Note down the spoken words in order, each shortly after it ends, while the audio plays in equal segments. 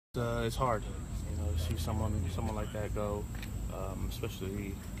It's hard, to see someone like that go,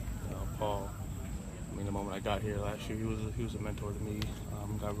 especially Paul. I mean, the moment I got here last year, he was a mentor to me.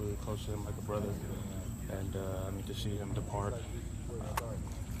 Got really close to him like a brother, and to see him depart,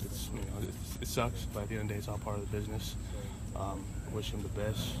 it sucks. But at the end of the day, it's all part of the business. Wish him the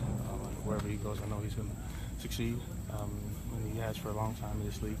best wherever he goes. I know he's going to succeed, and he has for a long time in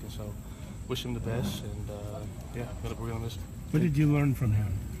this league. And so, wish him the best. And we're going to miss him. What did you learn from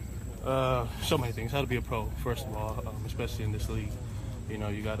him? So many things. How to be a pro, first of all, especially in this league. You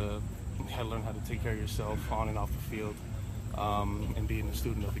gotta learn how to take care of yourself on and off the field, and being a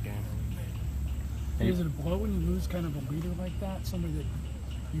student of the game. Is it a blow when you lose kind of a leader like that, somebody that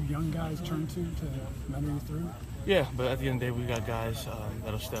you young guys turn to mentor you through? Yeah, but at the end of the day, we got guys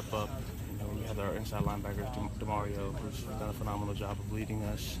that'll step up. We have our inside linebacker, DeMario, who's done a phenomenal job of leading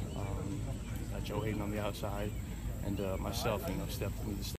us. Got Joe Hayden on the outside, and myself, step me to